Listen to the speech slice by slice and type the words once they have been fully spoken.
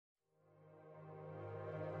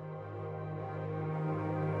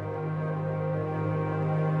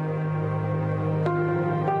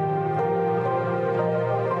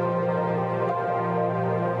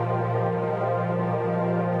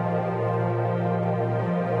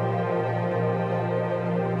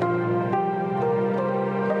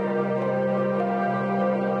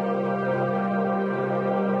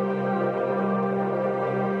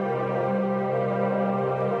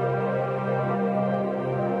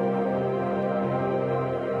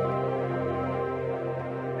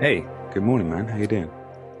Hey, good morning, man. How you doing?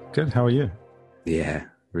 Good. How are you? Yeah,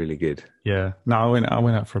 really good. Yeah. No, I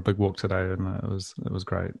went out for a big walk today, and it was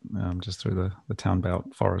great. Just through the town belt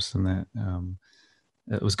forest and that.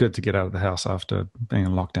 It was good to get out of the house after being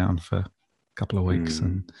in lockdown for a couple of weeks, Mm,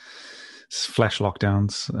 and flash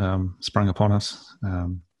lockdowns sprung upon us.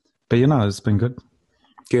 But it's been good.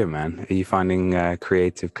 good, man. Are you finding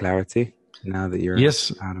creative clarity now that you're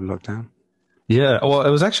Yes. out of lockdown? Yeah. Well, it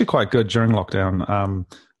was actually quite good during lockdown.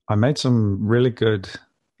 I made some really good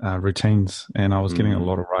routines, and I was getting a Mm,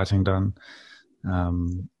 lot of writing done.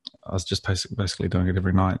 I was just basically doing it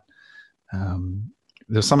every night. Um,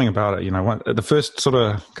 there's something about it, the first sort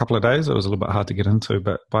of couple of days, it was a little bit hard to get into,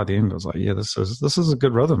 but by the end, I was like, yeah, this is a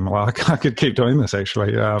good rhythm. Like, I could keep doing this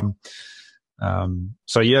actually.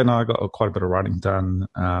 So yeah, no, I got quite a bit of writing done.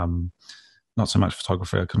 Not so much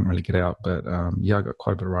photography. I couldn't really get out, but yeah, I got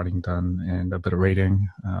quite a bit of writing done and a bit of reading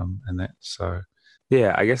and that. So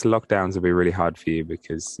yeah, I guess lockdowns will be really hard for you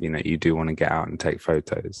because, you do want to get out and take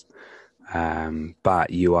photos. But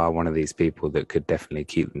you are one of these people that could definitely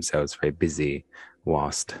keep themselves very busy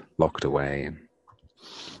whilst locked away. And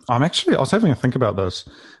I was having a think about this,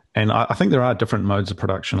 and I think there are different modes of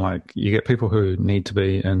production. Like, you get people who need to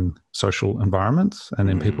be in social environments, and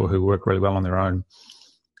then people mm, who work really well on their own.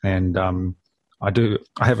 And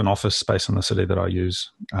I have an office space in the city that I use.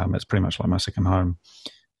 It's pretty much like my second home.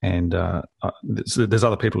 And there's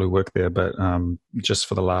other people who work there, but just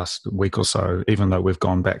for the last week or so, even though we've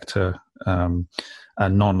gone back to a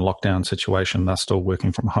non-lockdown situation, they're still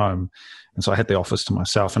working from home. And so I had the office to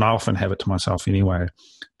myself, and I often have it to myself anyway.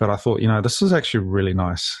 But I thought, this is actually really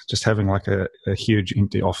nice, just having like a huge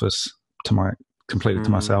empty office to my completely to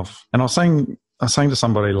mm. myself. And I was saying to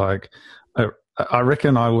somebody like, I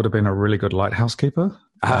reckon I would have been a really good lighthouse keeper.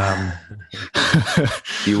 Um, Ah,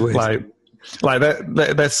 you would. like like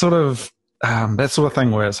that sort of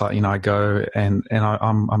thing where it's like, I go and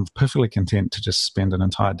I'm perfectly content to just spend an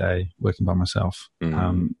entire day working by myself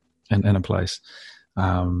Mm, in a place,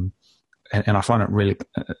 um, and I find it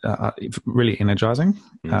really energizing,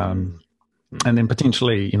 um, mm, and mm. then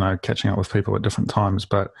potentially catching up with people at different times,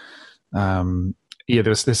 but um, yeah,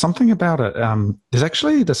 there's something about it. There's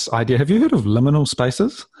actually this idea. Have you heard of liminal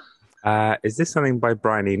spaces? Is this something by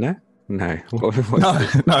Brian Eno? No. What's No,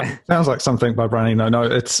 this? no, sounds like something by Briny. No, no,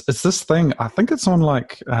 it's this thing. I think it's on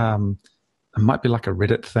like it might be like a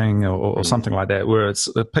Reddit thing or something Mm, like that, where it's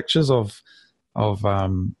the pictures of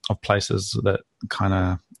places that kind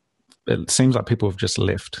of, it seems like people have just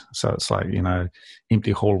left. So it's like,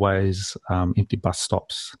 empty hallways, empty bus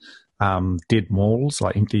stops, dead malls,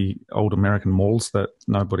 like empty old American malls that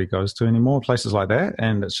nobody goes to anymore, places like that,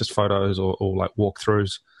 and it's just photos or like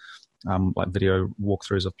walkthroughs, like video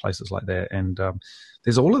walkthroughs of places like that. And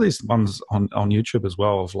there's all of these ones on YouTube as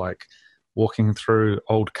well of like walking through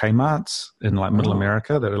old Kmarts in like middle oh,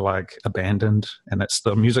 America that are like abandoned, and it's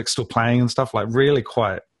the music's still playing and stuff, like really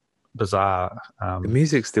quite bizarre. the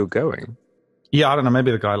music's still going. Yeah, I don't know. Maybe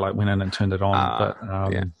the guy like went in and turned it on, but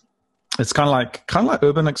Yeah. it's kind of like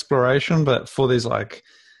urban exploration, but for these like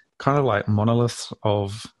kind of like monoliths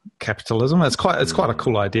of capitalism. It's quite a Mm,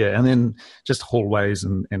 cool idea. And then just hallways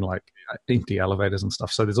and like empty elevators and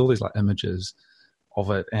stuff. So there's all these like images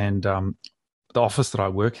of it. And the office that I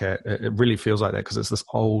work at, it really feels like that because it's this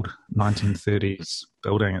old 1930s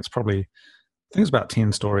building. It's probably, I think it's about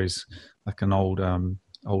 10 stories, like an old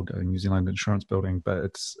New Zealand insurance building, but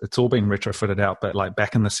it's all been retrofitted out, but like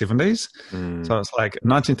back in the 70s. So mm. it's like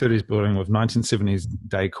 1930s building with 1970s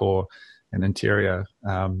decor and interior.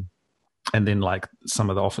 And then like some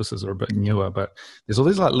of the offices are a bit newer, but there's all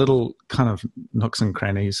these like little kind of nooks and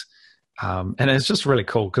crannies. And it's just really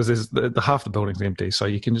cool because there's the half the building's empty, so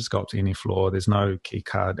you can just go up to any floor. There's no key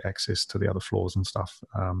card access to the other floors and stuff,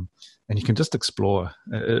 and you can just explore.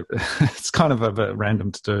 It's kind of a bit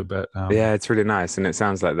random to do, but Yeah, it's really nice. And it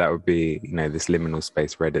sounds like that would be, this liminal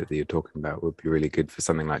space Reddit that you're talking about would be really good for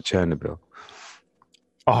something like Chernobyl.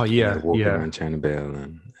 oh yeah, Walking yeah, around Chernobyl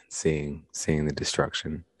and seeing the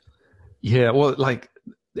destruction. yeah. Well, like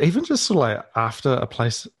even just sort of like after a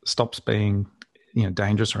place stops being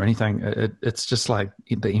dangerous or anything, it's just like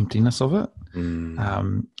the emptiness of it. Mm,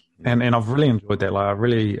 Um, mm, and I've really enjoyed that. Like, I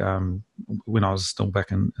really, when I was still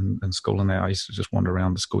back in school and that, I used to just wander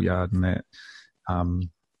around the schoolyard and that.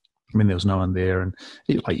 Um, when there was no one there, and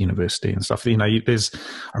like university and stuff. I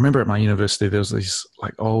remember at my university there was these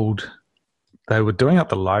like old. They were doing up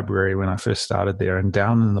the library when I first started there, and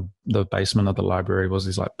down in the basement of the library was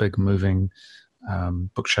these like big moving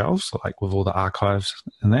bookshelves, like with all the archives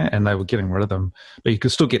in there, and they were getting rid of them. But you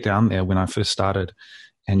could still get down there when I first started,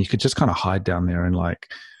 and you could just kind of hide down there and like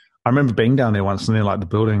I remember being down there once, and then like the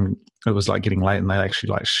building, it was like getting late, and they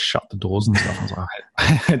actually like shut the doors and stuff. I was like, I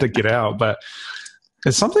had to get out. But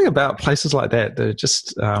there's something about places like that that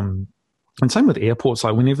just, and same with airports.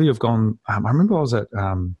 Like whenever you've gone, I remember I was at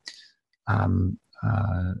the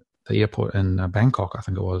airport in Bangkok. I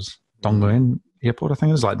think it was Dong Nguyen Airport. I think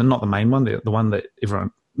it was like not the main one, the one that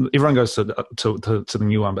everyone goes to the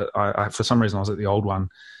new one. But I for some reason I was at the old one.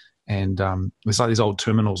 And there's like these old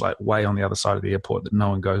terminals like way on the other side of the airport that no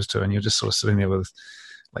one goes to, and you're just sort of sitting there with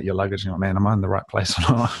like your luggage and you're like, man, am I in the right place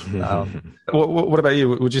or not? What about you?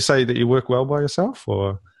 Would you say that you work well by yourself,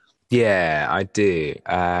 or? Yeah, I do.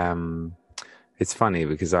 It's funny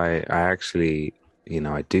because I actually,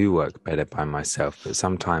 I do work better by myself, but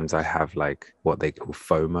sometimes I have like what they call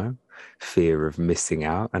FOMO, fear of missing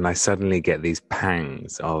out. And I suddenly get these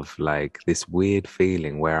pangs of like this weird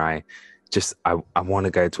feeling where I want to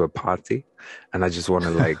go to a party and I just want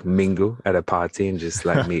to like mingle at a party and just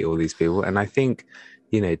like meet all these people. And I think,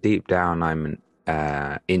 deep down I'm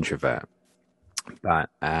an introvert, but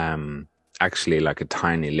actually like a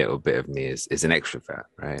tiny little bit of me is an extrovert,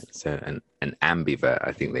 right? So an ambivert,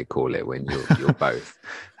 I think they call it when you're both.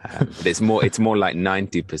 But it's more like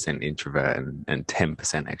 90% introvert and 10%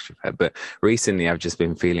 extrovert. But recently I've just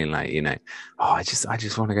been feeling like, I just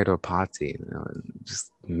want to go to a party, and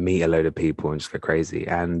just meet a load of people and just go crazy.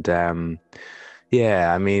 And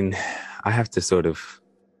yeah, I mean, I have to sort of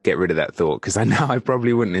get rid of that thought because I know I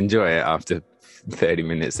probably wouldn't enjoy it after 30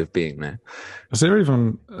 minutes of being there. Is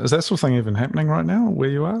that sort of thing even happening right now where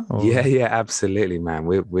you are? Or? Yeah, absolutely, man.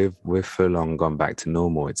 We're full on gone back to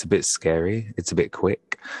normal. It's a bit scary. It's a bit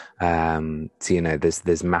quick. So,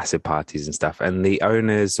 there's massive parties and stuff, and the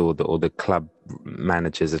owners or the club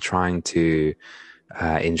managers are trying to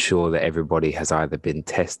ensure that everybody has either been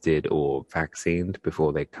tested or vaccinated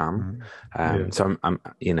before they come. So I'm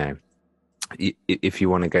if you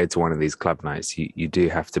want to go to one of these club nights, you do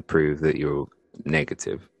have to prove that you're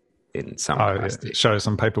negative in some capacity. Yeah. Show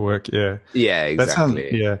some paperwork. Yeah. Yeah, exactly.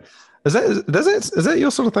 Yeah. Is that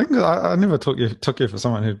your sort of thing? I never took you for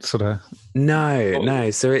someone who sort of.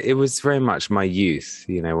 No. So it was very much my youth.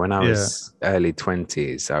 When I was early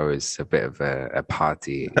 20s, I was a bit of a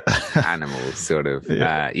party animal, sort of.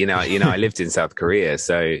 I lived in South Korea,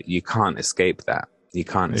 so you can't escape that. You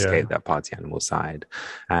can't escape that party animal side.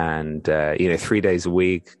 And, 3 days a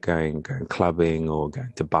week going clubbing or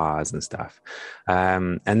going to bars and stuff.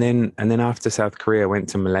 And then after South Korea, I went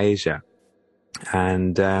to Malaysia.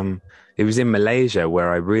 And it was in Malaysia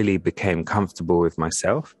where I really became comfortable with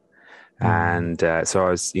myself. And so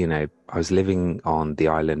I was living on the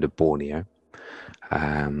island of Borneo.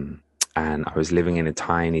 And I was living in a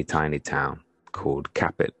tiny, tiny town called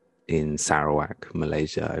Kapit in Sarawak,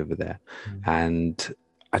 Malaysia, over there. And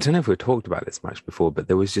I don't know if we've talked about this much before, but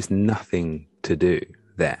there was just nothing to do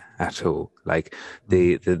there at all. Like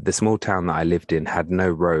the small town that I lived in had no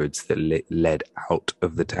roads that led out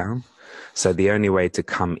of the town. So the only way to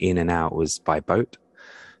come in and out was by boat.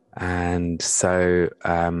 And so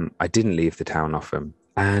I didn't leave the town often.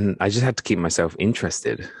 And I just had to keep myself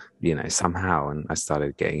interested, somehow. And I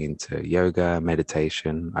started getting into yoga,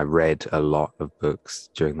 meditation. I read a lot of books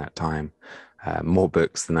during that time, more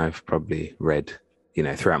books than I've probably read,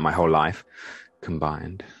 throughout my whole life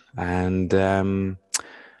combined. And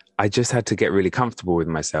I just had to get really comfortable with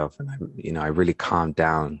myself. And, I really calmed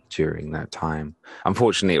down during that time.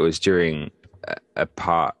 Unfortunately, it was during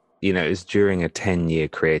it was during a 10-year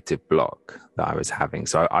creative block that I was having.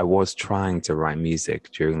 So I was trying to write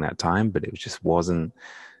music during that time, but it just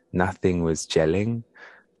nothing was gelling.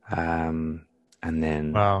 And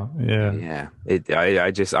then, wow, yeah.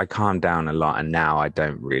 I calmed down a lot, and now I'm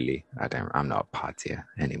not a partier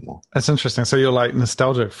anymore. That's interesting. So you're like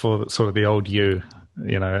nostalgic for sort of the old you,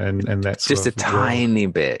 and that's just a tiny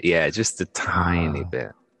bit. Yeah, just a tiny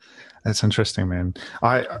bit. That's interesting, man.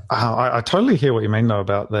 I totally hear what you mean though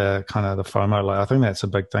about the kind of the FOMO. Like, I think that's a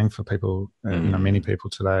big thing for people, many people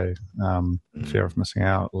today. Fear of missing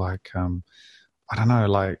out. Like, I don't know.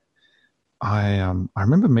 Like, I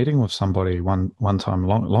remember meeting with somebody one time,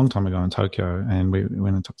 long time ago in Tokyo, and we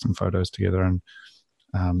went and took some photos together.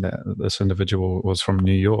 And this individual was from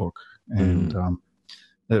New York, and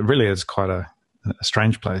it really is quite a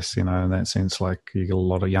strange place, in that sense. Like, you get a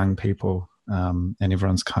lot of young people. And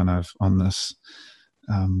everyone's kind of on this,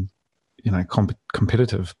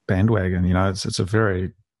 competitive bandwagon. It's a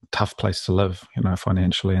very tough place to live,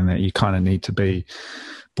 financially, and that you kind of need to be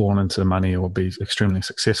born into money or be extremely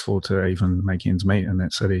successful to even make ends meet in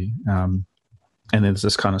that city. And there's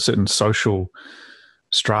this kind of certain social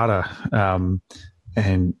strata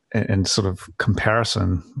and sort of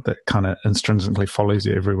comparison that kind of intrinsically follows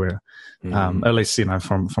you everywhere. At least,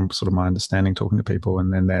 from sort of my understanding, talking to people,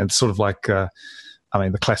 and then it's sort of like, the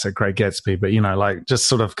classic Great Gatsby, but like just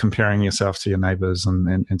sort of comparing yourself to your neighbors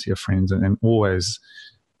and to your friends, and always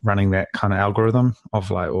running that kind of algorithm of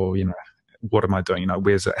like, what am I doing?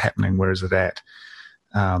 Where's it happening? Where is it at?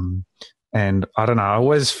 And I don't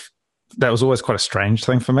know. That was always quite a strange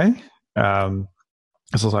thing for me.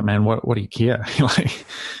 Because I was like, man, what do you care? Like,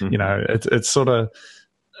 it's sort of,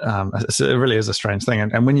 it really is a strange thing.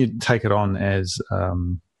 And when you take it on as,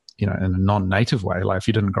 in a non-native way, like if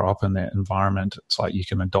you didn't grow up in that environment, it's like you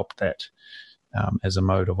can adopt that as a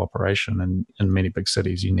mode of operation. And in many big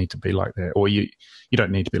cities, you need to be like that, or you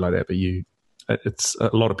don't need to be like that, but it's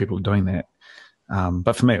a lot of people are doing that.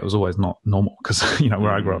 But for me, it was always not normal because,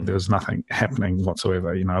 where I grew up, there was nothing happening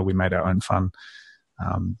whatsoever. We made our own fun.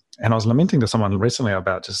 And I was lamenting to someone recently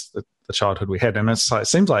about just the childhood we had. And it's like, it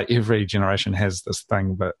seems like every generation has this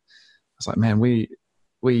thing, but it's like, man, we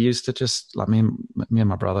used to just, like me and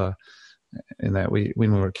my brother, in that when we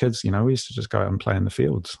were kids, we used to just go out and play in the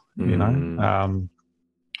fields, we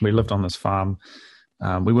lived on this farm.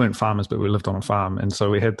 We weren't farmers, but we lived on a farm. And so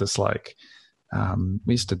we had this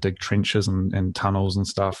we used to dig trenches and tunnels and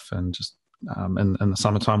stuff. And just in the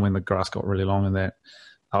summertime when the grass got really long and that,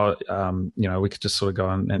 we could just sort of go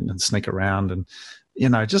and sneak around and,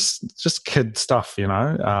 just kid stuff,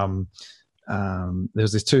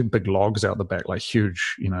 there's these two big logs out the back, like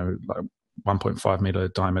huge, like 1.5 meter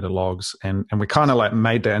diameter logs. And we kind of like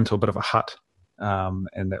made that into a bit of a hut.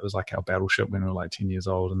 And that was like our battleship when we were like 10 years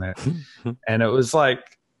old and that. And it was like,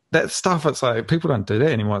 that stuff, it's like people don't do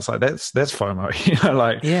that anymore. It's like that's FOMO,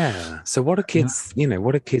 like. Yeah. So what are kids,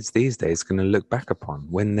 what are kids these days going to look back upon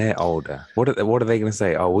when they're older? What are they going to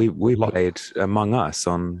say? Oh, we played Among Us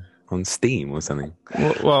on Steam or something.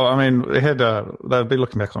 Well, I mean, they'd be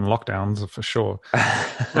looking back on lockdowns for sure.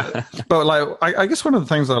 but like, I guess one of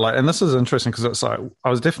the things I like, and this is interesting because it's like I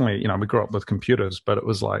was definitely, we grew up with computers, but it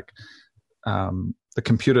was like the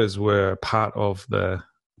computers were part of the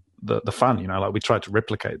fun, like we tried to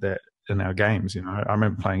replicate that in our games, I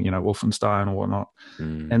remember playing, Wolfenstein or whatnot.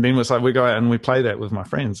 And then it's like we go out and we play that with my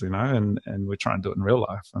friends, and we try and do it in real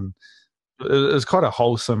life. And it was quite a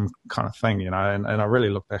wholesome kind of thing, and I really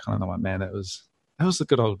look back on it and I'm like, man, that was the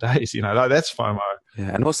good old days, like, that's FOMO.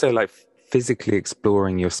 Yeah, and also like physically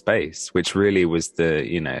exploring your space, which really was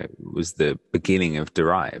the beginning of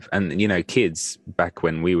Derive. And, kids back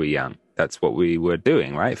when we were young, that's what we were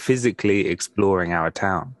doing, right? Physically exploring our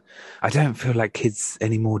town. I don't feel like kids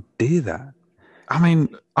anymore do that. I mean,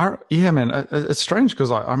 it's strange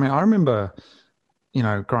because I remember,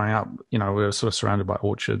 growing up, we were sort of surrounded by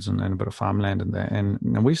orchards and a bit of farmland and that. And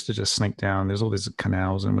we used to just sneak down. There's all these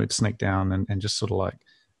canals and we'd sneak down and just sort of like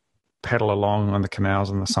paddle along on the canals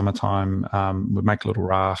in the summertime. We'd make little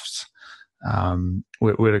rafts.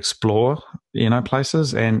 We'd explore,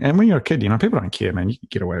 places. And when you're a kid, people don't care, man. You can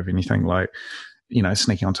get away with anything, like,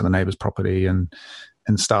 sneaking onto the neighbor's property and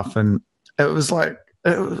stuff. And it was like,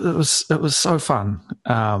 it was so fun.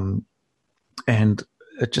 And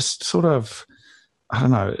it just sort of, I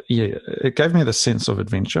don't know. Yeah. It gave me the sense of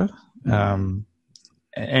adventure. And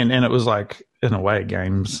it was like, in a way,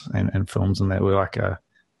 games and films and that were like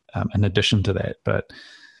an addition to that. But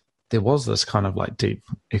there was this kind of like deep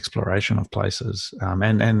exploration of places,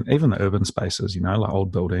 and even the urban spaces, like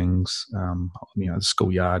old buildings, the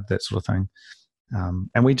schoolyard, that sort of thing.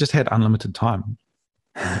 And we just had unlimited time.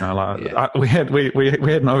 We had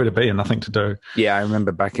nowhere to be and nothing to do. Yeah, I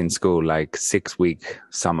remember back in school, like 6-week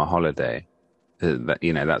summer holiday.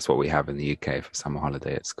 That's what we have in the UK for summer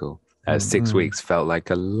holiday at school. 6 weeks felt like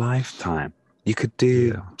a lifetime. You could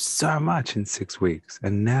do so much in 6 weeks,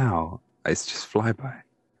 and now it's just flyby.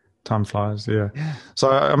 Time flies, yeah.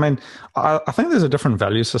 So I mean, I think there's a different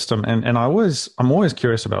value system, and I'm always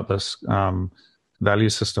curious about this value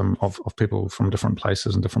system of people from different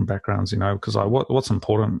places and different backgrounds, because what's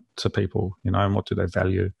important to people, and what do they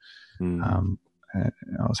value. I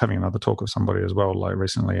was having another talk with somebody as well, like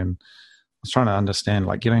recently, and I was trying to understand,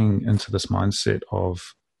 like, getting into this mindset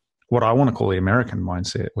of what I want to call the American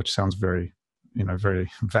mindset, which sounds very,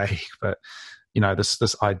 very vague, but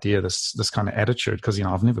this idea, this kind of attitude, because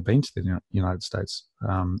I've never been to the United States.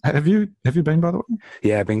 Have you been, by the way?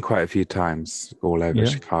 Yeah, I've been quite a few times, all over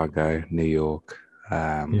Chicago, New York,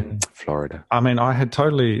 Florida. I mean, I had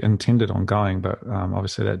totally intended on going, but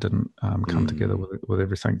obviously that didn't come together with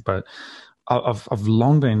everything. But I've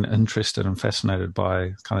long been interested and fascinated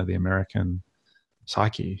by kind of the American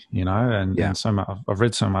psyche, and so much. I've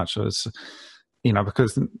read so much.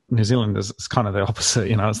 because New Zealand is kind of the opposite.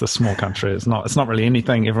 It's the small country. It's not really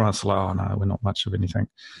anything. Everyone's like, oh no, we're not much of anything.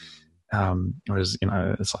 Whereas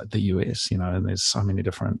it's like the US, and there's so many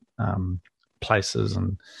different places,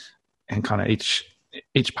 and kind of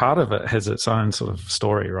each part of it has its own sort of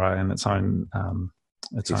story, right, and its own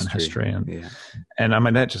history, and I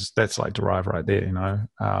mean that's like DERIVE right there.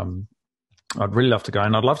 I'd really love to go,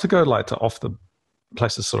 and I'd love to go like to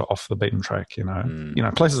places sort of off the beaten track,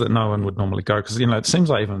 places that no one would normally go, because it seems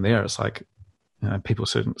like even there it's like people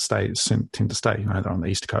tend to stay. They're on the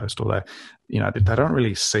East Coast, or they don't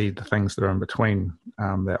really see the things that are in between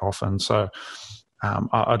that often. So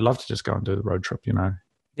I'd love to just go and do the road trip.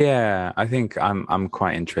 Yeah, I think I'm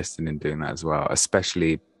quite interested in doing that as well,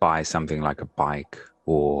 especially buy something like a bike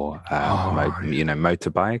or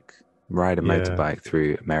motorbike. Ride a motorbike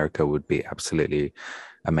through America would be absolutely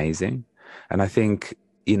amazing. And I think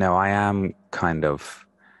I am kind of.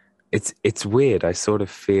 It's weird. I sort of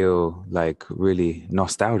feel like really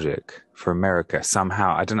nostalgic for America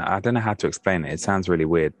somehow. I don't know how to explain it. It sounds really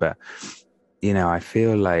weird, but I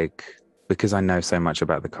feel like, because I know so much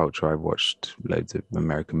about the culture, I've watched loads of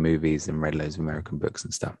American movies and read loads of American books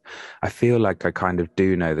and stuff. I feel like I kind of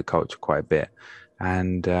do know the culture quite a bit,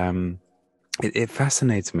 and it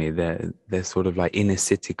fascinates me. There's sort of like inner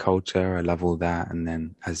city culture. I love all that, and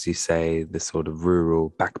then, as you say, the sort of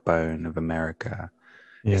rural backbone of America.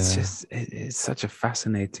 Yeah. It's such a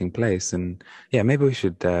fascinating place, and maybe we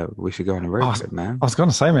should go on a road trip, man. I was going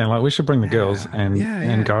to say, man, like we should bring the girls and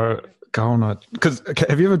go on it. Because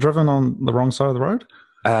have you ever driven on the wrong side of the road?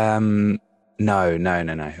 No,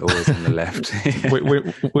 always on the left.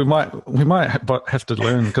 we might have to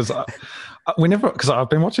learn, because I've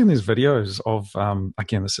been watching these videos of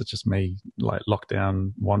again, this is just me like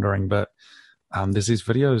lockdown wandering, but there's these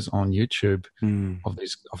videos on YouTube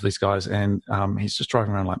of these guys, and he's just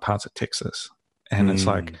driving around like parts of Texas, and it's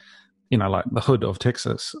like like the hood of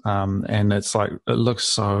Texas, and it's like it looks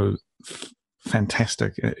so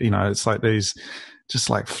fantastic. It's like these just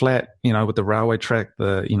like flat, with the railway track,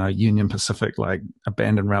 the Union Pacific like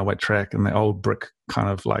abandoned railway track, and the old brick kind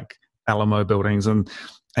of like Alamo buildings, and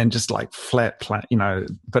just like flat,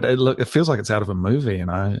 but it feels like it's out of a movie, and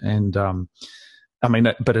I mean,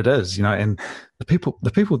 but it is, and the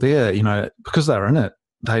people there, because they're in it,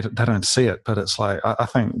 they don't see it, but it's like, I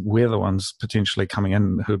think we're the ones potentially coming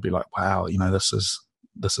in who'd be like, wow, this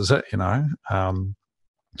is it,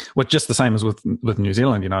 Which just the same as with New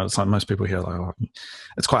Zealand, it's like most people here are like, oh,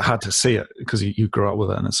 it's quite hard to see it because you grew up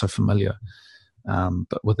with it and it's so familiar.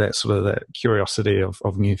 But with that sort of that curiosity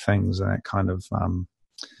of new things, that kind of,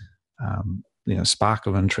 spark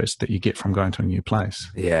of interest that you get from going to a new place.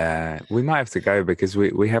 Yeah, we might have to go, because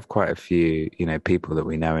we have quite a few people that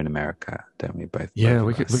we know in America, don't we? Both. Yeah,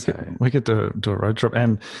 we could do a road trip,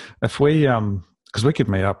 and if we because we could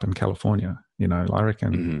meet up in California. I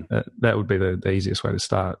reckon that would be the easiest way to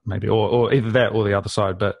start, maybe, or either that or the other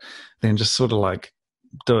side. But then just sort of like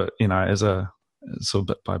do it, as a sort of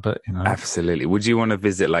bit by bit, Absolutely. Would you want to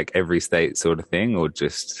visit like every state sort of thing, or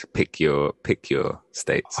just pick your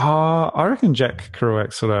states? I reckon Jack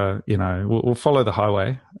Kerouac sort of, we'll follow the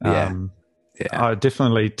highway.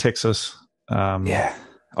 Definitely Texas.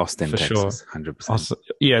 Austin, for Texas, sure.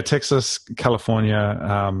 100%. Texas, California.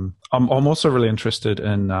 I'm also really interested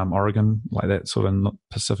in Oregon, like that sort of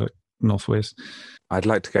Pacific Northwest. I'd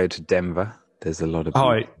like to go to Denver. There's a lot of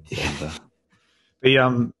Denver.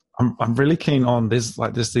 I'm really keen on there's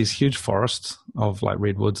these huge forests of like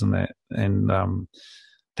redwoods and that, and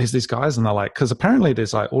there's these guys, and they're like, because apparently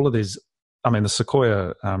there's like all of these. I mean, the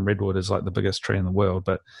sequoia redwood is like the biggest tree in the world,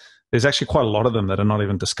 but there's actually quite a lot of them that are not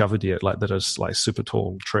even discovered yet, like that are like super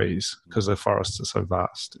tall trees, because the forests are so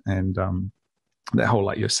vast. And that whole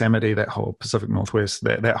like Yosemite, that whole Pacific Northwest,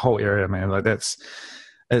 that whole area, man, like it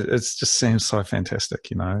just seems so fantastic,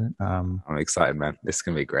 I'm excited, man. This is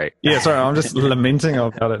gonna be great. Yeah, sorry, I'm just lamenting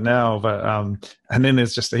about it now, but and then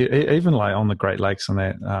there's just even like on the Great Lakes and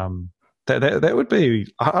that would be.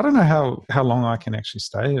 I don't know how long I can actually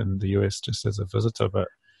stay in the US just as a visitor, but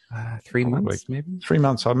 3 months, maybe 3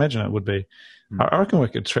 months. I imagine it would be. I reckon we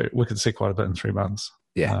could see quite a bit in 3 months.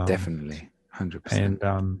 Yeah, definitely, 100%.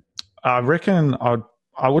 And I reckon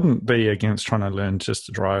I wouldn't be against trying to learn just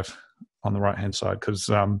to drive on the right hand side, because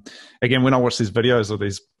again, when I watch these videos of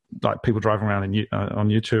these like people driving around on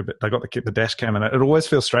YouTube, they got the dash cam, and it always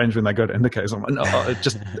feels strange when they go to indicators. I'm like, no,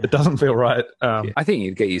 it doesn't feel right. I think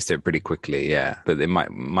you'd get used to it pretty quickly, but it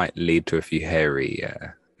might lead to a few hairy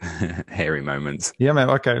moments. Yeah, man.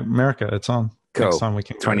 Okay, America, it's on. Cool. Next time we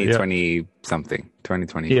can 2020 something.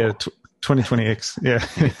 2020. Yeah, 2020X, yeah.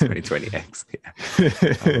 2020X.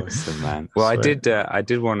 Yeah. Awesome, man. Well, Sweet. I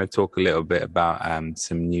did want to talk a little bit about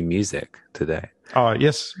some new music today. Oh,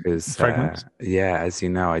 yes. Because Fragments. yeah, as you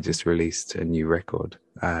know, I just released a new record,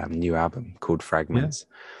 new album called Yeah. Fragments.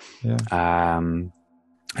 Yeah.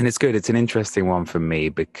 And it's good. It's an interesting one for me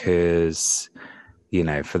because, you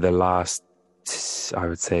know, for the last, I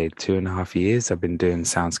would say 2.5 years, I've been doing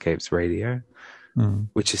Soundscapes Radio,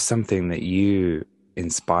 which is something that you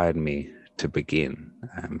inspired me to begin.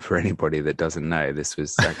 For anybody that doesn't know, this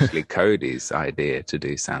was actually Cody's idea to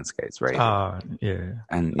do Soundscapes Radio. Yeah.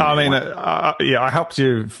 And I mean, I helped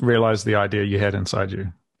you realize the idea you had inside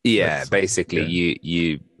you. Yeah, basically,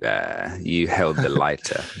 you held the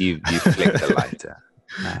lighter, you flicked the lighter.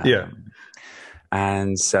 Yeah.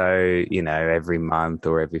 And so, you know, every month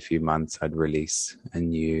or every few months, I'd release a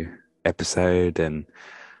new episode. And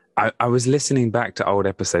I was listening back to old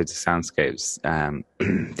episodes of Soundscapes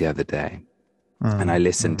the other day, and I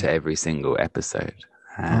listened to every single episode,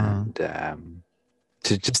 and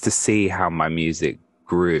to see how my music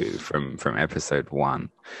grew from episode 1,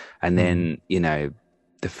 and then, you know,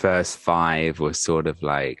 the first 5 were sort of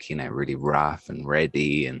like, you know, really rough and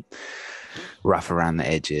ready and rough around the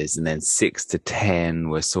edges. And then 6 to 10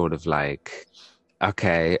 were sort of like,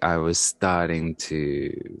 okay, I was starting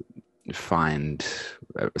to find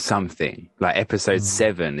something. Like episode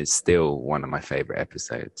 7 is still one of my favorite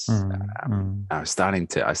episodes. I was starting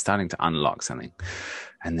to unlock something.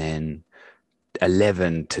 And then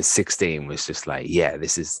 11 to 16 was just like, yeah,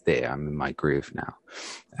 this is there. I'm in my groove now.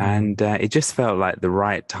 And it just felt like the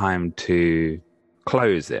right time to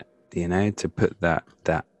close it, you know, to put that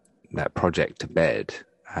project to bed.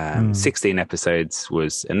 16 episodes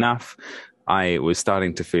was enough. I was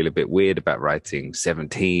starting to feel a bit weird about writing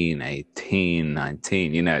 17, 18,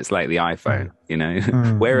 19. You know, it's like the iPhone, you know,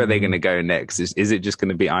 where are they going to go next? Is it just going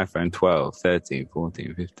to be iPhone 12, 13,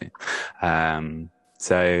 14, 15?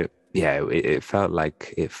 So yeah, it felt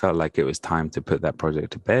like it was time to put that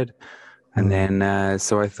project to bed. And then,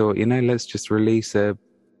 so I thought, you know, let's just release an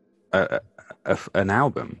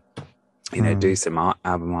album, you know, do some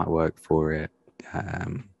album artwork for it,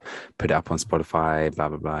 put it up on Spotify, blah,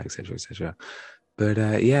 blah, blah, etc., etc.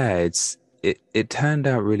 But yeah, it turned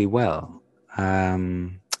out really well.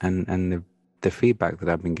 And the feedback that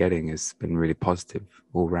I've been getting has been really positive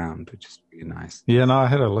all round, which is really nice. Yeah, no, I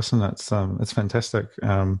had a listen. It's fantastic.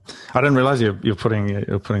 I didn't realize you're putting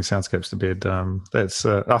Soundscapes to bed. That's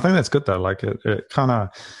I think that's good though. Like it kind of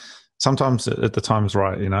sometimes at the time's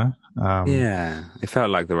right, you know. Yeah, it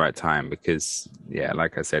felt like the right time because, yeah,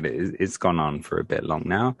 like I said, it's gone on for a bit long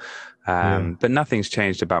now. But nothing's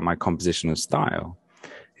changed about my compositional style.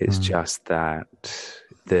 It's just that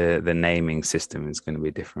the naming system is going to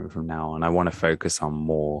be different from now on. I want to focus on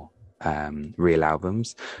more real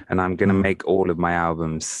albums, and I'm going to make all of my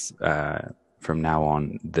albums from now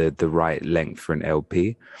on the right length for an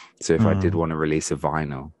LP. So if I did want to release a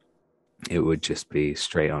vinyl, it would just be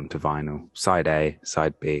straight onto vinyl, side A,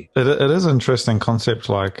 side B. It is an interesting concept,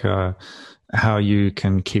 like how you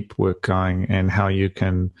can keep work going and how you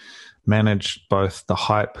can manage both the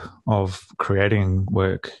hype of creating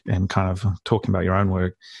work and kind of talking about your own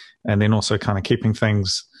work, and then also kind of keeping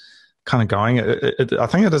things kind of going. I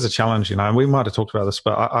think it is a challenge, you know, and we might have talked about this,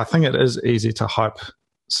 but I think it is easy to hype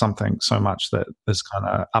something so much that is kind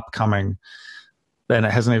of upcoming and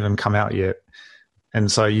it hasn't even come out yet.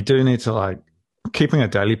 And so you do need to, like, keeping a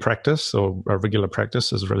daily practice or a regular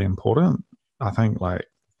practice is really important. I think, like,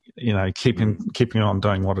 you know, keeping on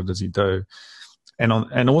doing what it is you do.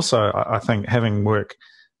 And also I think having work,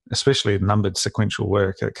 especially numbered sequential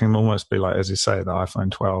work, it can almost be like, as you say, the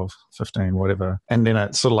iPhone 12, 15, whatever. And then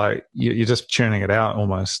it's sort of like you're just churning it out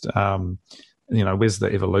almost. You know, where's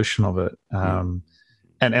the evolution of it? And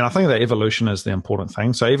I think that evolution is the important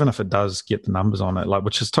thing. So even if it does get the numbers on it, like,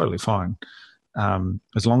 which is totally fine,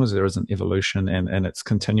 as long as there is an evolution and it's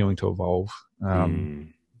continuing to evolve,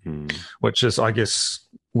 which is, I guess,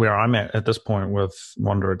 where I'm at this point with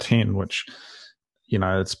Wanderer 10, which, you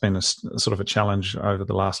know, it's been a sort of a challenge over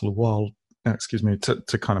the last little while,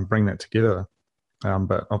 to kind of bring that together.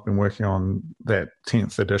 But I've been working on that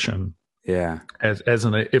 10th edition. Yeah, as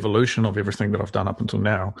an evolution of everything that I've done up until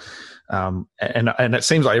now, and it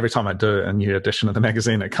seems like every time I do a new edition of the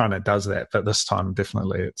magazine, it kind of does that. But this time,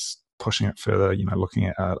 definitely, it's pushing it further. You know, looking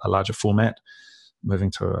at a larger format,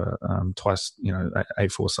 moving to a twice, you know,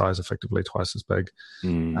 A4 size, effectively twice as big,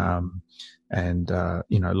 and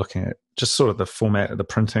you know, looking at just sort of the format, the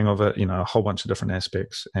printing of it, you know, a whole bunch of different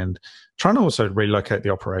aspects, and trying to also relocate the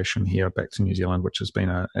operation here back to New Zealand, which has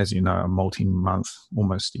been as you know, a multi-month,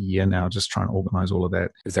 almost a year now, just trying to organize all of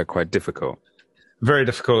that. Is that quite difficult? very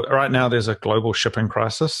difficult right now. There's a global shipping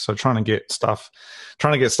crisis, so trying to get stuff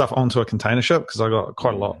onto a container ship, because I got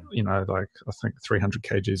quite a lot, like I think 300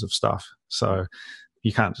 kgs of stuff. So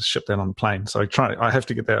you can't just ship that on the plane. So I have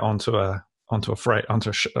to get that onto a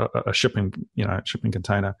shipping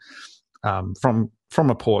container from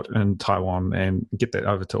a port in Taiwan and get that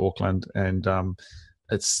over to Auckland. And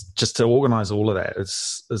it's just to organize all of that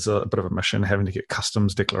is a bit of a mission, having to get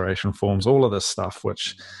customs declaration forms, all of this stuff,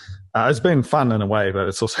 which it's been fun in a way, but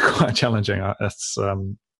it's also quite challenging. It's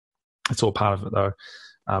all part of it though.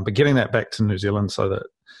 But getting that back to New Zealand so that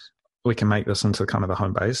we can make this into kind of the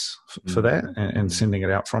home base for that, and sending it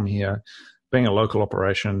out from here, being a local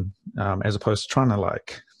operation, as opposed to trying to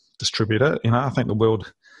like distribute it. I think the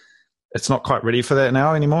world, it's not quite ready for that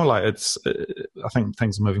now anymore. Like I think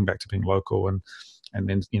things are moving back to being local, and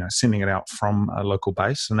then sending it out from a local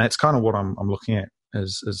base, and that's kind of what I'm looking at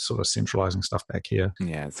is sort of centralizing stuff back here.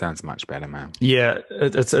 Yeah, it sounds much better, man. Yeah,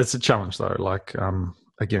 it's a challenge though. Like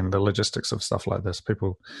again, the logistics of stuff like this,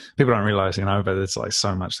 people don't realize, but it's like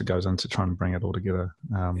so much that goes into trying to bring it all together.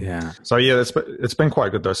 So yeah, it's been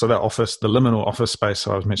quite good though. So that office, the liminal office space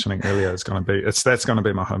I was mentioning earlier, that's going to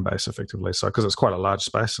be my home base effectively. So because it's quite a large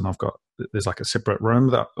space, and there's like a separate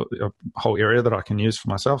room, a whole area that I can use for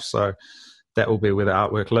myself. So that will be where the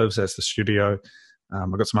artwork lives. That's the studio.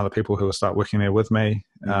 I've got some other people who will start working there with me.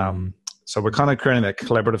 So we're kind of creating that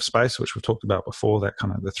collaborative space, which we've talked about before, that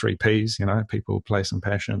kind of the 3 Ps, people, place, and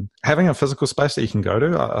passion. Having a physical space that you can go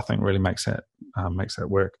to, I think really makes that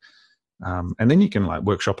work. And then you can like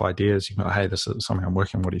workshop ideas. You can go, hey, this is something I'm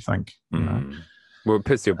working. What do you think? Well, it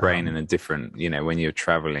puts your brain in a different, when you're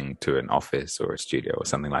traveling to an office or a studio or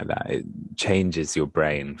something like that, it changes your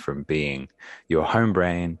brain from being your home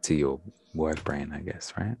brain to your work brain, I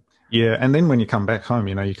guess, right? Yeah. And then when you come back home,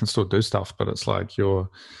 you can still do stuff, but it's like you're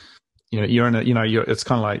in a, it's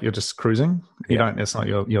kind of like you're just cruising. It's not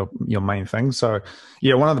your main thing. So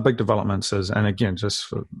yeah, one of the big developments is, and again, just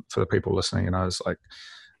for the people listening, it's like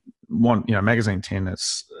Magazine 10,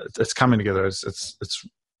 it's coming together.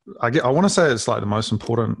 I want to say it's like the most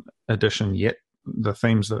important edition yet. The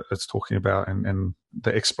themes that it's talking about and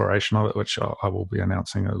the exploration of it, which I will be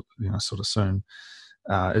announcing, sort of soon,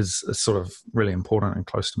 is sort of really important and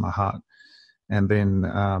close to my heart. And then,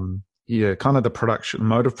 kind of the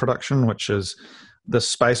mode of production, which is this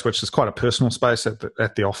space, which is quite a personal space at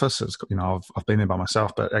the office. It's, I've been there by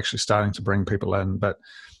myself, but actually starting to bring people in, but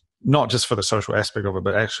not just for the social aspect of it,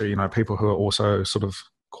 but actually, people who are also sort of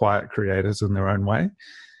quiet creators in their own way.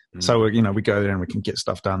 So, we go there and we can get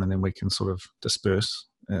stuff done, and then we can sort of disperse,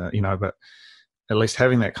 but at least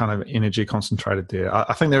having that kind of energy concentrated there.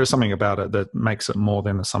 I think there is something about it that makes it more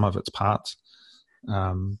than the sum of its parts.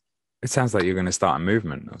 It sounds like you're going to start a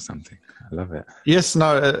movement or something. I love it. Yes,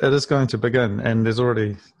 no, it is going to begin. And there's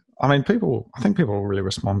already, I think people will really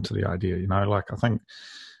respond to the idea, like I think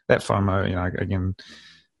that FOMO, again,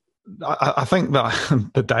 I think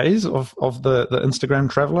the days of the Instagram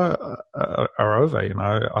traveler are over.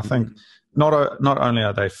 I think not only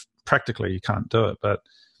are they practically you can't do it, but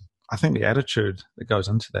I think the attitude that goes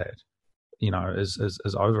into that,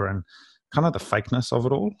 is over, and kind of the fakeness of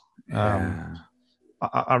it all. Yeah.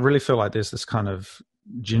 I really feel like there's this kind of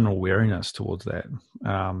general wariness towards that.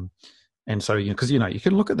 And so, because, you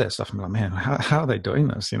can look at that stuff and be like, man, how are they doing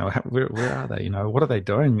this? Where are they? What are they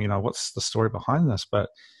doing? What's the story behind this? But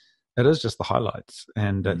it is just the highlights,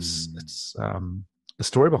 and it's the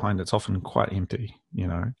story behind it's often quite empty,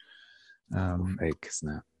 fake,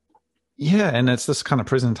 isn't it? Yeah, and it's this kind of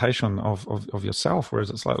presentation of yourself, whereas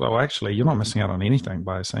it's like, well, actually, you're not missing out on anything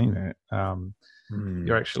by saying that.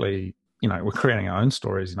 You're actually, we're creating our own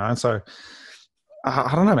stories, and so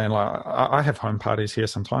I don't know, man. Like I have home parties here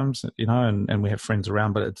sometimes, and we have friends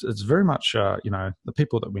around, but it's very much, the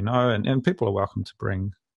people that we know, and people are welcome to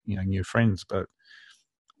bring, new friends, but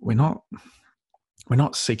we're not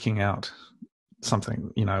seeking out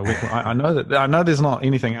something, I know there's not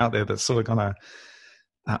anything out there that's sort of gonna.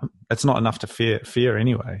 It's not enough to fear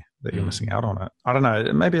anyway that you're missing out on it. I don't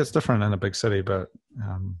know. Maybe it's different in a big city, but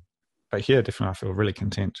here definitely I feel really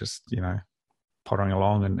content just, pottering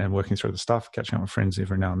along and working through the stuff, catching up with friends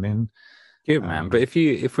every now and then. Good, man. But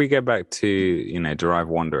if we go back to, Derive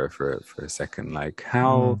Wanderer for a second, like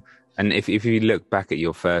how, and if you look back at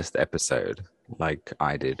your first episode, like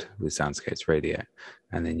I did with Soundscapes Radio,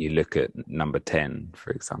 and then you look at number 10,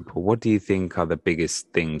 for example, what do you think are the biggest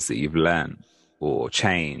things that you've learned or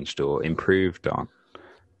changed or improved on?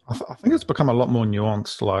 I think it's become a lot more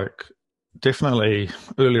nuanced. Like definitely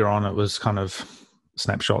earlier on it was kind of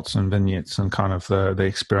snapshots and vignettes and kind of the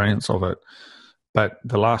experience of it. But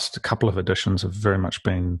the last couple of editions have very much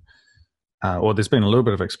been or there's been a little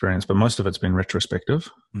bit of experience, but most of it's been retrospective.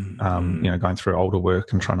 Going through older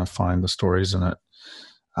work and trying to find the stories in it.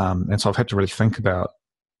 And so I've had to really think about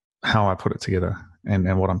how I put it together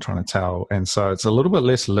and what I'm trying to tell. And so it's a little bit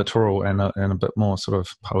less literal and a bit more sort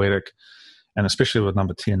of poetic. And especially with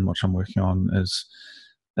number 10, which I'm working on,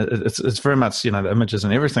 it's very much, the images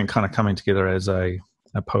and everything kind of coming together as a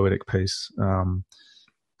poetic piece, kind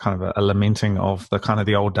of a lamenting of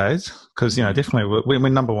the old days. Because, definitely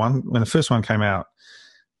when the first one came out,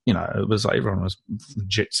 it was like everyone was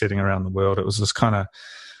jet setting around the world. It was this kind of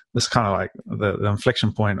like the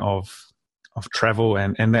inflection point of travel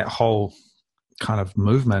and that whole kind of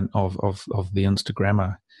movement of the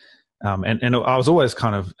Instagrammer. And I was always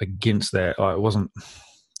kind of against that. Like, it wasn't.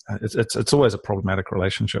 It's always a problematic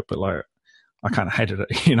relationship, but like I kind of hated it.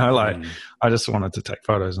 I just wanted to take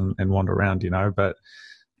photos and wander around. But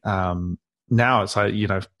now it's like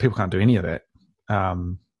people can't do any of that,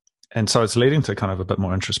 and so it's leading to kind of a bit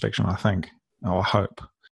more introspection, I think, or I hope.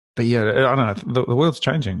 But yeah, I don't know. The world's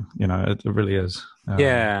changing. It really is.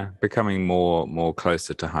 Becoming more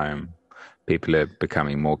closer to home. People are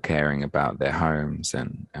becoming more caring about their homes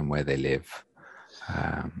and where they live,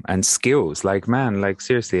 and skills. Like,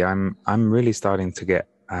 seriously, I'm really starting to get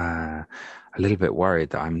a little bit worried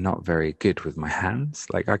that I'm not very good with my hands.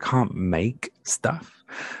 Like, I can't make stuff.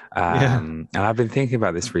 And I've been thinking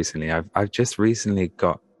about this recently. I've just recently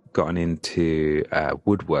gotten into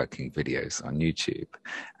woodworking videos on YouTube,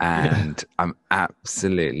 and I'm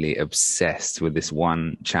absolutely obsessed with this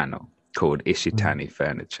one channel called Ishitani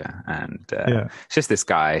Furniture, and it's just this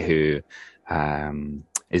guy who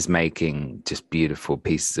is making just beautiful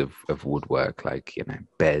pieces of woodwork, like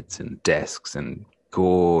beds and desks and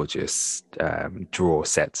gorgeous drawer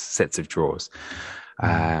sets of drawers,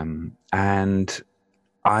 and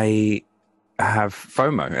I have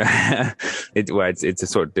FOMO. It's a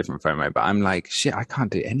sort of different FOMO, but I'm like, shit, I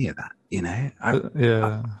can't do any of that.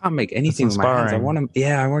 I can't make anything with my hands. I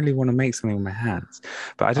really want to make something with my hands.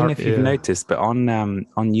 But I don't know if you've noticed, but on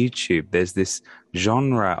YouTube, there's this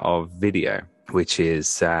genre of video, which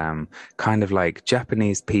is kind of like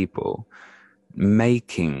Japanese people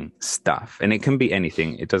making stuff, and it can be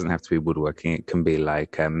anything. It doesn't have to be woodworking. It can be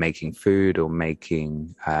like making food or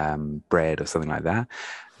making bread or something like that.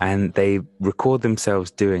 And they record themselves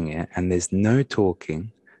doing it, and there's no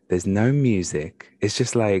talking, there's no music. It's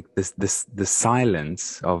just like the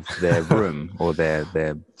silence of their room or their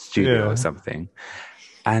studio or something.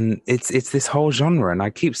 And it's this whole genre, and I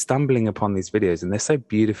keep stumbling upon these videos, and they're so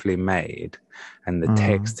beautifully made, and the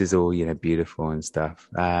text is all beautiful and stuff.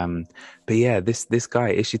 But yeah, this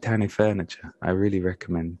guy Ishitani Furniture, I really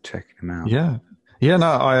recommend checking him out.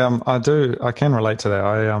 I can relate to that.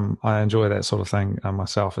 I enjoy that sort of thing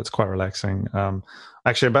myself. It's quite relaxing.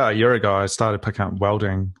 Actually, about a year ago, I started picking up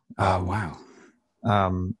welding. Oh wow!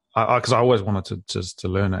 Because I always wanted to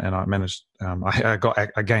learn it, and I managed.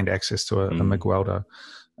 I gained access to a MIG welder,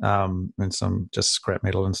 and some just scrap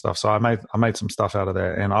metal and stuff. So I made some stuff out of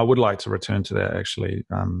that, and I would like to return to that actually,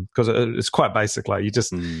 because it's quite basic. Like you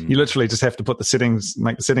literally just have to put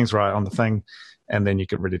make the settings right on the thing, and then you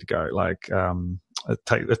get ready to go. Like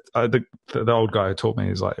the old guy who taught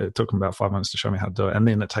me is like, it took him about 5 minutes to show me how to do it, and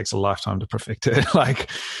then it takes a lifetime to perfect it.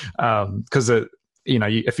 Because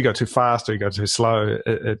if you go too fast or you go too slow,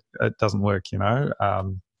 it doesn't work.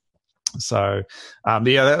 So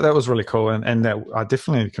that was really cool, and that I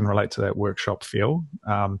definitely can relate to that workshop feel.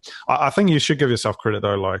 I think you should give yourself credit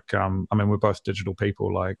though. Like, we're both digital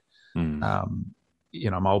people. Like, my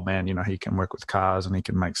old man, he can work with cars and he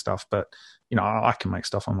can make stuff, but I can make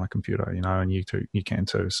stuff on my computer, and you can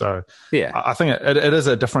too. So yeah, I think it is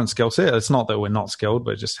a different skill set. It's not that we're not skilled,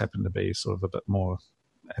 but it just happen to be sort of a bit more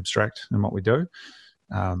abstract in what we do.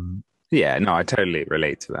 I totally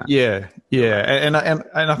relate to that. And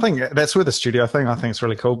I think that's where the studio thing, I think it's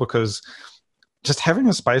really cool, because just having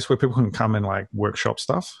a space where people can come and like workshop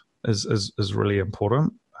stuff is really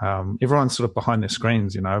important. Everyone's sort of behind their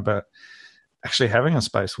screens, but actually having a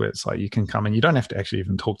space where it's like you can come and you don't have to actually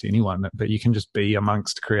even talk to anyone, but you can just be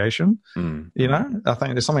amongst creation. I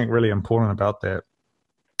think there's something really important about that.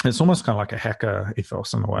 It's almost kind of like a hacker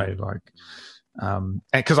ethos in a way, like,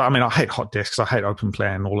 because I hate hot desks, I hate open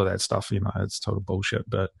plan, all of that stuff, it's total bullshit.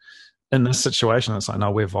 But in this situation, it's like,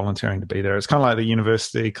 no, we're volunteering to be there. It's kind of like the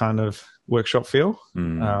university kind of workshop feel.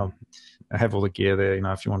 I have all the gear there,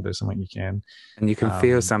 if you want to do something, you can. And you can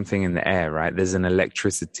feel something in the air, right? There's an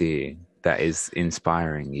electricity that is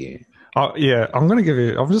inspiring you. Oh yeah, I'm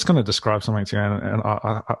just going to describe something to you, and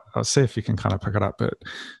I'll see if you can kind of pick it up. But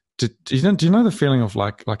do you know the feeling of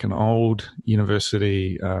like an old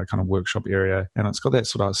university kind of workshop area, and it's got that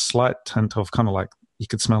sort of slight tint of kind of like you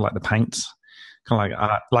could smell like the paints, kind of like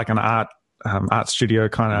art, like an art studio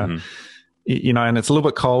kind of, you know, and it's a little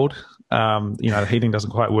bit cold. You know, the heating doesn't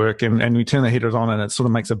quite work, and we turn the heaters on and it sort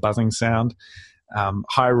of makes a buzzing sound.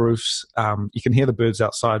 High roofs, you can hear the birds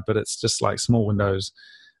outside, but it's just like small windows.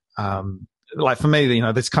 Like for me, you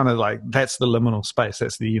know, that's kind of like, that's the liminal space.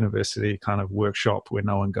 That's the university kind of workshop where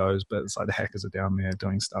no one goes, but it's like the hackers are down there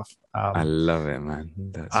doing stuff. I love it, man.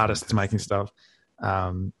 That's artists fantastic. making stuff.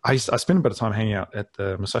 I spent a bit of time hanging out at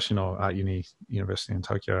the Musashi no Art University in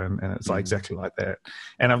Tokyo, and it's like exactly like that.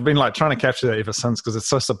 And I've been like trying to capture that ever since, because it's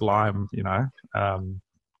so sublime, you know.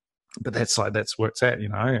 But that's where it's at, you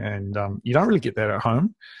know. And you don't really get that at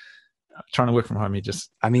home. Trying to work from home,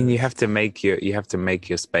 I mean, you have to make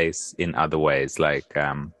your space in other ways. Like,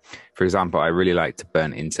 for example, I really like to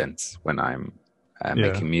burn incense when I'm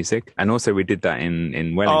making music, and also we did that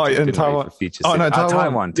in Wellington. In Taiwan.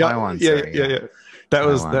 Taiwan. Yeah. That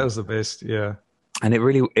was the best. Yeah. And it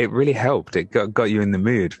really helped. It got you in the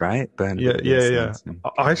mood, right? Yeah.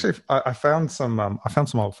 I found some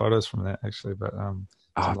old photos from that actually, but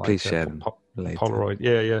please share them. Polaroid.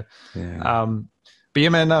 Yeah. But yeah,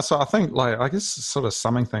 man, so I think, like, I guess sort of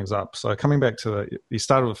summing things up. So coming back to you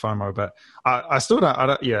started with FOMO, but I still don't,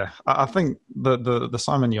 I think the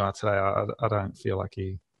Simon you are today, I don't feel like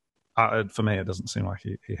for me, it doesn't seem like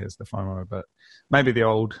he has the FOMO, but maybe the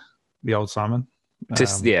old Simon.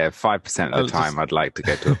 Just 5% of the time, I'd like to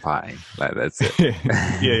go to a party. Like, that's it.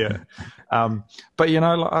 yeah. But you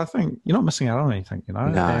know, like, I think you're not missing out on anything. You know,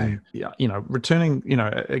 no. And, you know, returning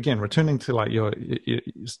to like your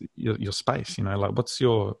space. You know, like what's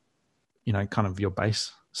your, you know, kind of your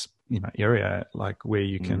base, you know, area, like where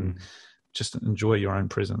you can just enjoy your own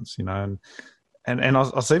presence. You know, and I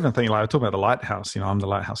was even thinking, like, I talk about the lighthouse. You know, I'm the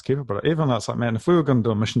lighthouse keeper, but even though it's like, man, if we were going to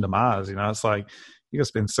do a mission to Mars, you know, it's like, you got to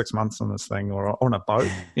spend 6 months on this thing, or on a boat.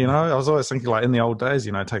 You know, I was always thinking, like, in the old days,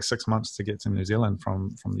 you know, it takes 6 months to get to New Zealand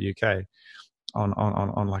from the UK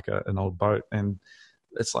on like an old boat. And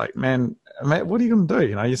it's like, man, what are you going to do?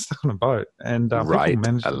 You know, you're stuck on a boat, and people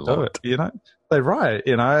manage to do it. You know, they write.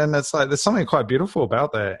 You know, and it's like there's something quite beautiful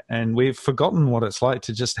about that. And we've forgotten what it's like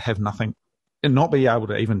to just have nothing and not be able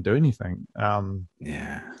to even do anything.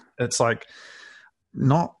 It's like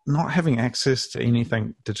not having access to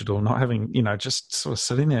anything digital, not having, you know, just sort of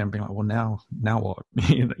sitting there and being like, well, now what?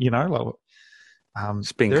 You know, like,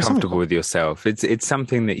 just being comfortable with yourself. It's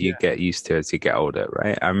something that you get used to as you get older,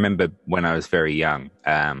 right? I remember when I was very young,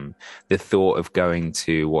 the thought of going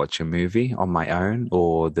to watch a movie on my own,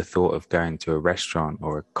 or the thought of going to a restaurant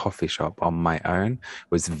or a coffee shop on my own,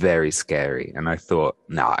 was very scary. And I thought,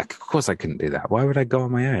 no, of course I couldn't do that. Why would I go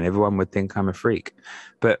on my own? Everyone would think I'm a freak.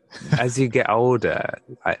 But as you get older,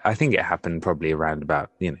 I think it happened probably around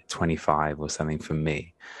about, 25 or something for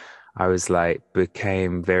me. I was like,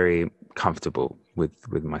 became very comfortable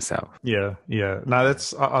with myself. Yeah. No,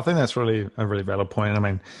 I think that's really a really valid point. I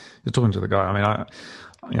mean, you're talking to the guy. I mean,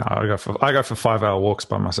 I go for 5-hour walks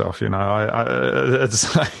by myself. You know,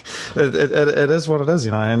 it's like, it is what it is.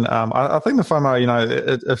 You know, and I think the FOMO. You know,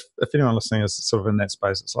 if anyone listening is sort of in that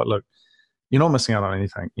space, it's like, look, you're not missing out on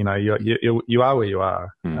anything. You know, you are where you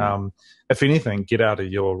are. If anything, get out of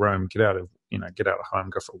your room, get out of home,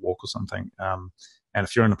 go for a walk or something. And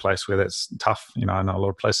if you're in a place where that's tough, you know, I know a lot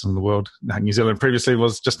of places in the world. New Zealand previously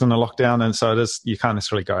was just in a lockdown, and so you can't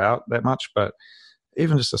necessarily go out that much. But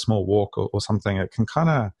even just a small walk or something, it can kind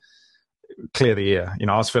of clear the air. You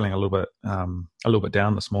know, I was feeling a little bit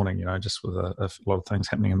down this morning, you know, just with a lot of things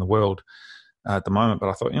happening in the world at the moment.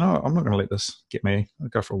 But I thought, you know, I'm not going to let this get me. I'll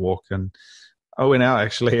go for a walk, and I went out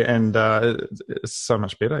actually, and it's so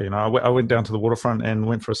much better. You know, I went down to the waterfront and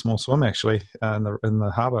went for a small swim actually in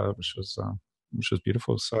the harbour, which was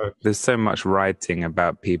beautiful. So there's so much writing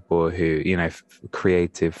about people who, you know,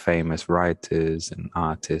 creative, famous writers and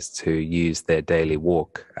artists who use their daily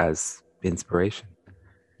walk as inspiration.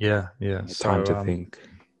 Yeah. Time to think.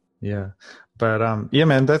 Yeah. But yeah,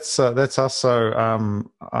 man, that's us. So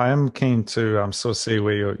I am keen to sort of see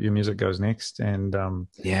where your music goes next. And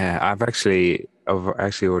yeah, I've actually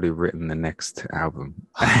already written the next album.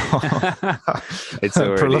 It's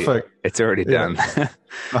already prolific. It's already done.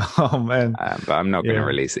 Oh man! But I'm not going to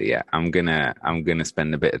release it yet. I'm gonna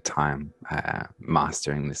spend a bit of time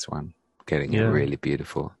mastering this one, getting it really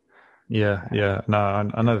beautiful. Yeah. No,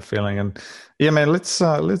 I know the feeling, and yeah, man. Let's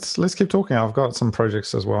keep talking. I've got some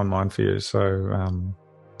projects as well in mind for you, so I'm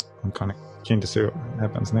kind of keen to see what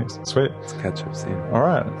happens next. Sweet. Let's catch up soon. All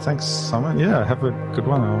right. Thanks, Simon. Yeah, have a good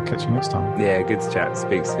one. I'll catch you next time. Yeah, good to chat.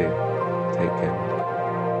 Speak soon. Take care.